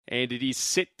And it is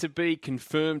set to be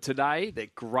confirmed today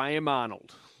that Graham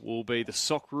Arnold will be the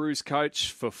Socceroos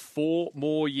coach for 4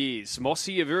 more years.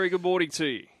 Mossy, a very good morning to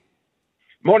you.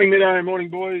 Morning, Mido. Morning,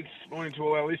 boys. Morning to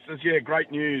all our listeners. Yeah,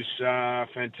 great news.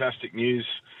 Fantastic news.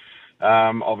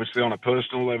 Obviously, on a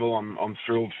personal level, I'm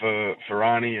thrilled for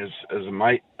Arnie as a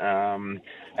mate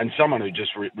and someone who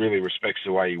just really respects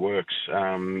the way he works.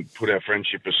 Put our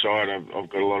friendship aside, I've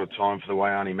got a lot of time for the way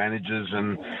Arnie manages,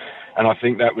 and I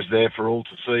think that was there for all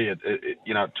to see.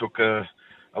 It took a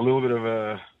little bit of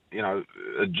a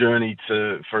journey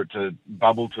for it to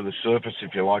bubble to the surface,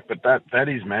 if you like. But that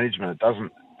is management. It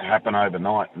doesn't happen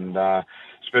overnight, and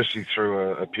especially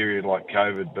through a period like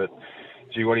COVID. But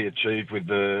gee, what he achieved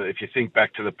if you think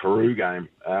back to the Peru game,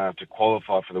 to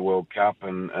qualify for the World Cup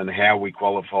and how we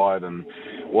qualified and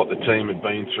what the team had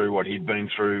been through, what he'd been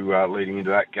through leading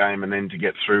into that game, and then to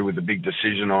get through with the big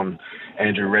decision on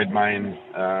Andrew Redmayne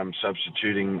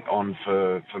substituting on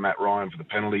for Matt Ryan for the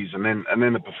penalties, and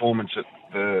then the performance at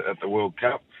the World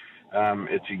Cup.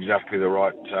 It's exactly the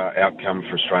right outcome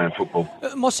for Australian football.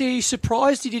 Mossy, are you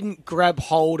surprised he didn't grab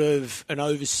hold of an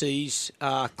overseas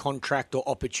contract or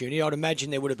opportunity? I'd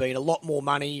imagine there would have been a lot more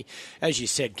money, as you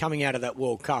said, coming out of that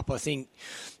World Cup. I think,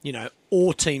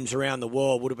 all teams around the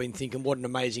world would have been thinking what an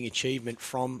amazing achievement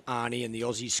from Arnie and the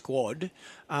Aussie squad.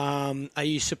 Are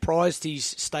you surprised he's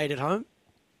stayed at home?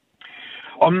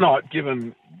 I'm not,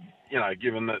 given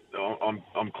that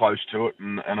I'm close to it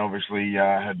and obviously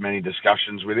had many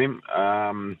discussions with him.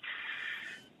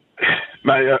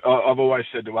 Mate, I've always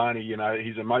said to Arnie,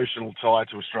 his emotional tie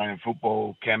to Australian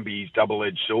football can be his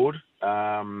double-edged sword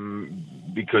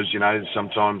because,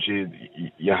 sometimes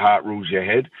your heart rules your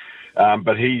head.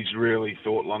 But he's really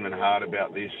thought long and hard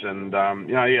about this, and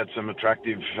he had some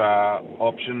attractive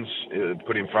options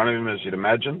put in front of him, as you'd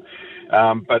imagine.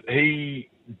 But he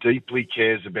deeply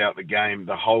cares about the game,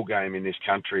 the whole game in this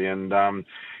country, and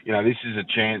this is a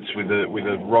chance with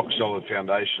a rock solid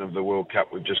foundation of the World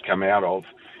Cup we've just come out of,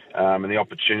 and the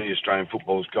opportunity Australian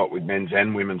football's got with men's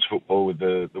and women's football, with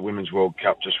the Women's World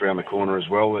Cup just around the corner as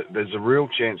well. There's a real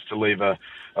chance to leave a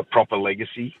proper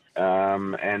legacy,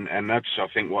 and that's, I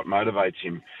think, what motivates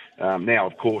him. Now,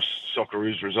 of course,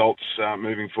 Socceroos results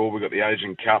moving forward. We've got the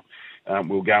Asian Cup.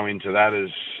 We'll go into that as,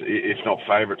 if not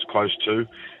favourites, close to,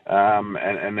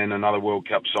 and then another World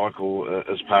Cup cycle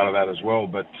as part of that as well.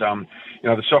 But,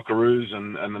 the Socceroos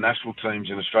and the national teams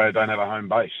in Australia don't have a home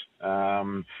base.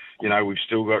 We've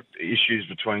still got issues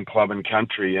between club and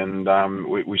country, and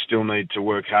we still need to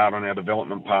work hard on our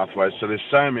development pathways. So there's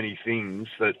so many things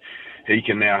that he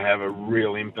can now have a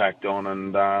real impact on,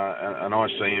 and I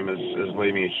see him as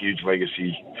leaving a huge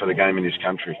legacy for the game in this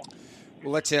country.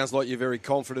 Well, that sounds like you're very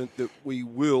confident that we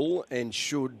will and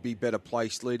should be better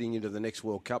placed leading into the next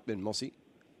World Cup then, Mossy.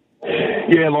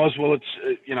 Yeah, Loz, well, it's,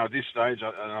 at this stage,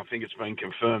 and I think it's been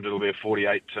confirmed, it'll be a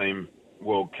 48-team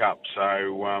World Cup.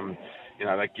 So,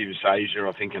 that gives Asia,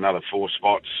 I think, another 4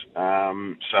 spots.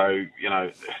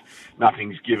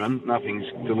 Nothing's given,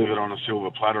 nothing's delivered on a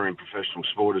silver platter in professional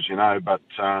sport, as you know, but,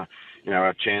 our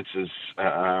chances,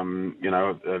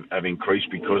 have increased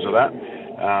because of that.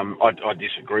 I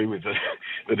disagree with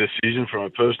the decision from a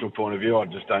personal point of view. I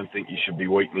just don't think you should be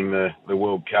weakening the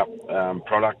World Cup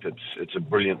product. It's a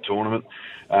brilliant tournament,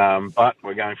 but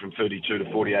we're going from 32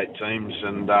 to 48 teams,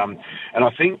 and I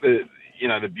think that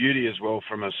the beauty as well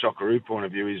from a Socceroo point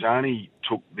of view is Arnie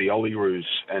took the Olyroos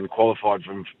and qualified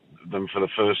from them for the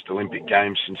first Olympic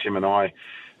Games since him and I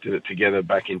did it together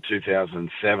back in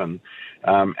 2007.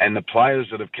 And the players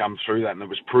that have come through that, and it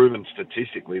was proven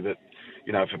statistically that,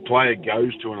 if a player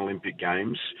goes to an Olympic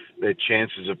Games, their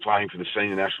chances of playing for the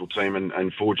senior national team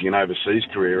and forging an overseas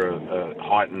career are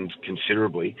heightened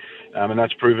considerably. And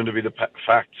that's proven to be the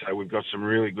fact. So we've got some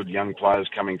really good young players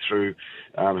coming through,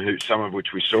 some of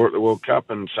which we saw at the World Cup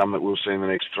and some that we'll see in the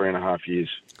next 3.5 years.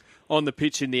 On the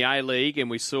pitch in the A-League, and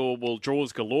we saw,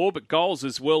 draws galore, but goals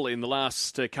as well in the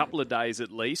last couple of days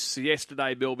at least. So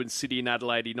yesterday, Melbourne City and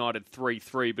Adelaide United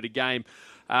 3-3, but a game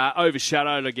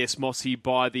overshadowed, I guess, Mossy,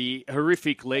 by the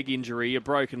horrific leg injury, a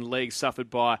broken leg suffered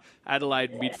by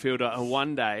Adelaide midfielder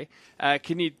Awande.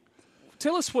 Can you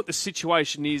tell us what the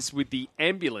situation is with the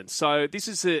ambulance? So this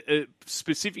is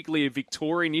specifically a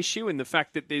Victorian issue, and the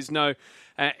fact that there's no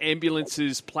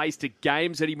ambulances placed at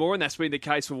games anymore, and that's been the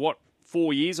case for,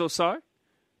 4 years or so?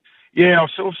 Yeah, I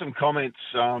saw some comments,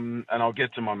 and I'll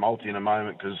get to my multi in a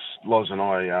moment because Loz and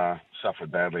I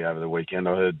suffered badly over the weekend.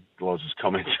 I heard Loz's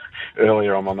comments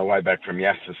earlier. I'm on the way back from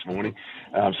Yass this morning.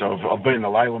 So I've been to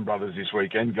Leyland Brothers this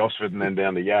weekend, Gosford, and then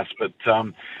down to Yass. But, I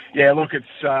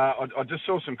just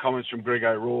saw some comments from Greg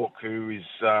O'Rourke, who is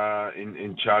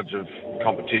in charge of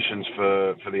competitions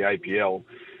for the APL.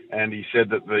 and he said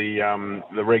that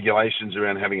the regulations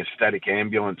around having a static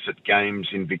ambulance at games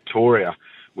in Victoria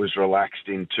was relaxed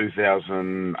in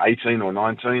 2018 or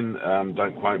 19.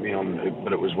 Don't quote me on it,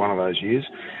 but it was one of those years.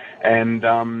 And,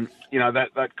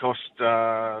 that cost,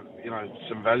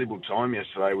 some valuable time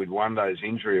yesterday with One-Day's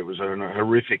injury. It was a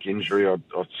horrific injury. I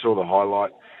saw the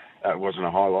highlight. It wasn't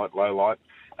a highlight, low light.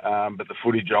 But the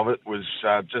footage of it was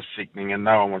just sickening, and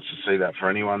no one wants to see that for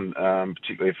anyone,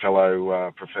 particularly a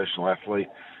fellow professional athlete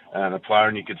and a player.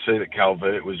 And you could see that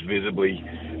Calvert was visibly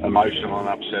emotional and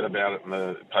upset about it in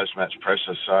the post-match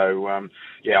presser. So,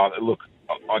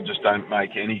 I just don't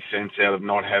make any sense out of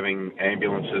not having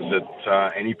ambulances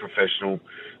at any professional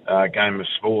game of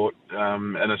sport.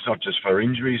 And it's not just for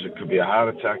injuries. It could be a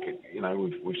heart attack.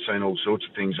 We've seen all sorts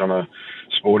of things on a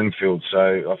sporting field.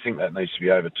 So I think that needs to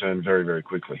be overturned very, very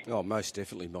quickly. Oh, most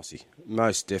definitely, Mossy.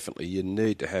 Most definitely. You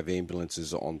need to have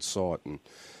ambulances on site, and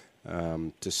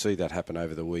to see that happen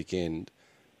over the weekend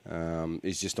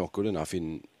is just not good enough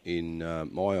in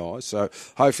my eyes. So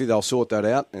hopefully they'll sort that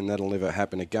out and that'll never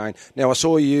happen again. Now, I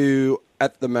saw you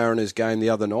at the Mariners game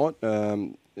the other night,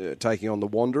 taking on the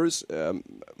Wanderers.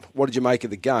 What did you make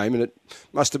of the game? And it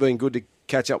must have been good to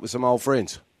catch up with some old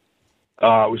friends.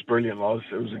 Oh, it was brilliant, Loz.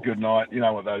 It was a good night. You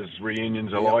know what those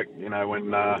reunions are like,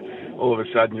 when all of a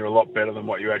sudden you're a lot better than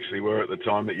what you actually were at the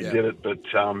time that you did it. But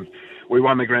we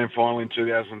won the grand final in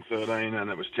 2013, and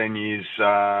it was 10 years,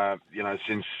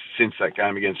 since that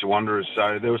game against the Wanderers.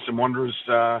 So there were some Wanderers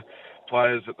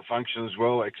players at the function as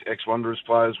well, ex-Wanderers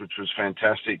players, which was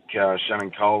fantastic.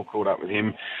 Shannon Cole caught up with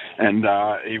him, and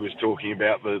he was talking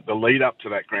about the lead up to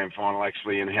that grand final,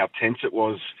 actually, and how tense it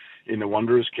was in the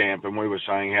Wanderers camp, and we were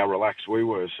saying how relaxed we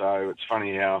were. So it's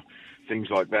funny how things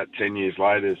like that 10 years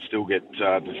later still get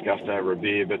discussed over a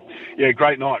beer. But yeah,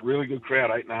 great night, really good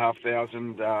crowd,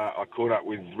 8,500. I caught up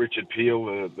with Richard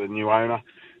Peel, the new owner.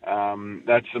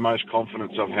 That's the most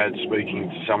confidence I've had speaking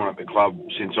to someone at the club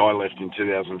since I left in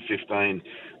 2015,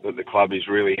 that the club is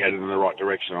really headed in the right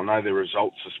direction. I know the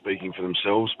results are speaking for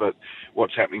themselves, but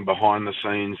what's happening behind the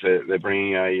scenes, they're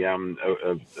bringing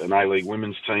an A-League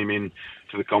women's team in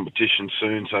to the competition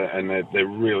soon, and they're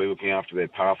really looking after their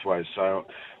pathways. So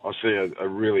I see a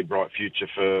really bright future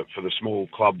for the small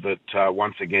club that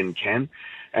once again can.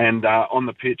 And on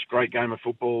the pitch, great game of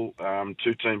football,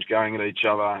 two teams going at each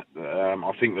other.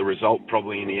 I think the result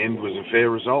probably in the end was a fair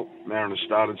result. Mariners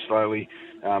started slowly,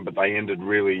 but they ended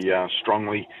really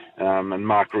strongly. And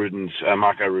Marco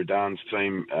Rudan's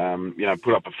team,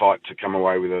 put up a fight to come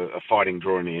away with a fighting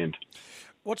draw in the end.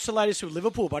 What's the latest with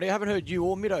Liverpool, buddy? I haven't heard you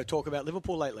or Middo talk about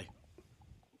Liverpool lately.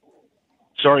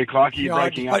 Sorry, Clark, you're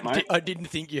breaking up, mate. I didn't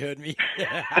think you heard me.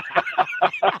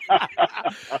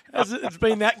 It's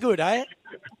been that good, eh?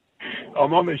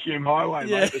 I'm on the Hume Highway,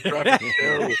 mate. The traffic's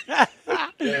terrible.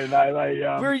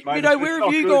 Where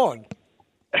have you gone?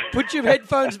 Put your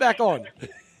headphones back on.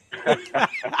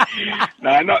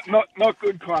 No, not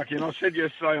good, Clark. And I said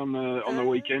yesterday on the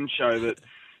weekend show that,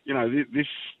 this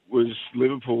was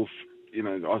Liverpool.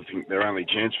 I think their only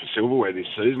chance for silverware this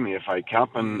season, the FA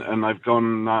Cup, and they've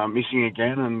gone missing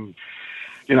again. And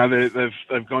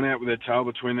they've gone out with their tail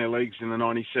between their legs in the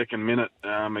 92nd minute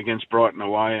against Brighton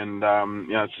away, and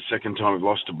it's the second time we've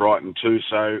lost to Brighton too.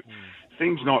 So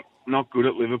things not good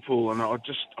at Liverpool, and I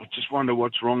just wonder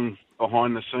what's wrong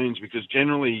behind the scenes, because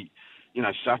generally,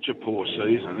 such a poor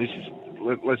season. This is,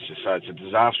 let's just say, it's a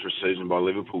disastrous season by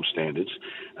Liverpool standards.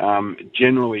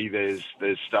 Generally, there's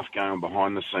stuff going on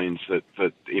behind the scenes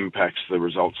that impacts the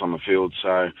results on the field.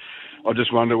 So I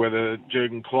just wonder whether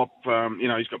Jurgen Klopp,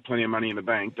 he's got plenty of money in the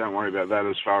bank. Don't worry about that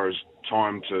as far as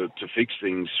time to fix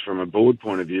things from a board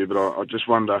point of view. But I just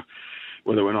wonder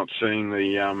whether we're not seeing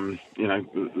the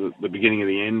beginning of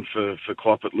the end for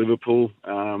Klopp at Liverpool,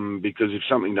 because if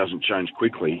something doesn't change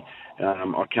quickly,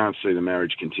 I can't see the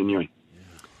marriage continuing.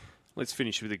 Let's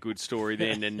finish with a good story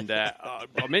then. And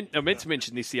I meant to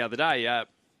mention this the other day.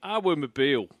 Arwa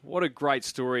Mobile, what a great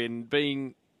story, and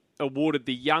being awarded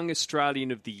the Young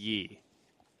Australian of the Year.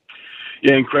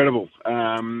 Yeah, incredible.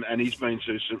 And he's been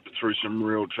through some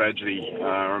real tragedy.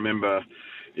 I remember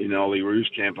in Ollie Roos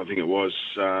camp, I think it was,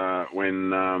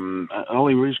 when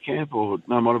Ollie Roos camp, or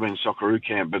no, it might have been Socceroo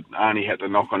camp, but Arnie had to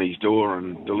knock on his door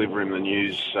and deliver him the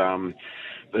news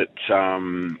that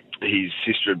his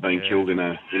sister had been killed in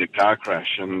a car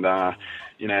crash, and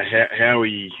how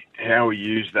he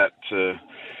used that to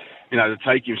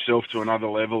take himself to another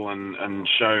level and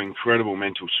show incredible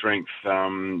mental strength,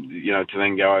 to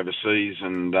then go overseas.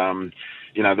 And,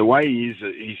 the way he is,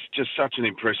 he's just such an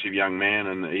impressive young man,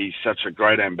 and he's such a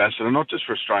great ambassador, not just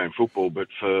for Australian football, but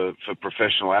for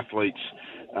professional athletes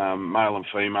male and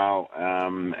female,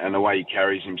 and the way he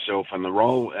carries himself and the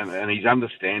role and his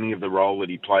understanding of the role that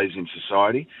he plays in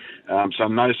society. So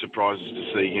no surprises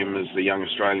to see him as the Young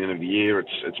Australian of the Year.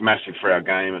 It's massive for our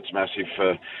game. It's massive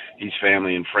for his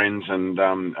family and friends, and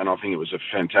I think it was a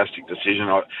fantastic decision.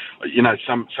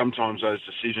 Sometimes those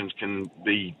decisions can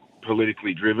be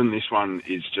politically driven. This one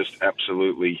is just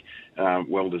absolutely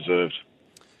well deserved.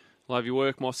 Love your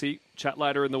work, Mossy. Chat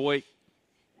later in the week.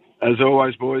 As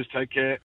always, boys, take care.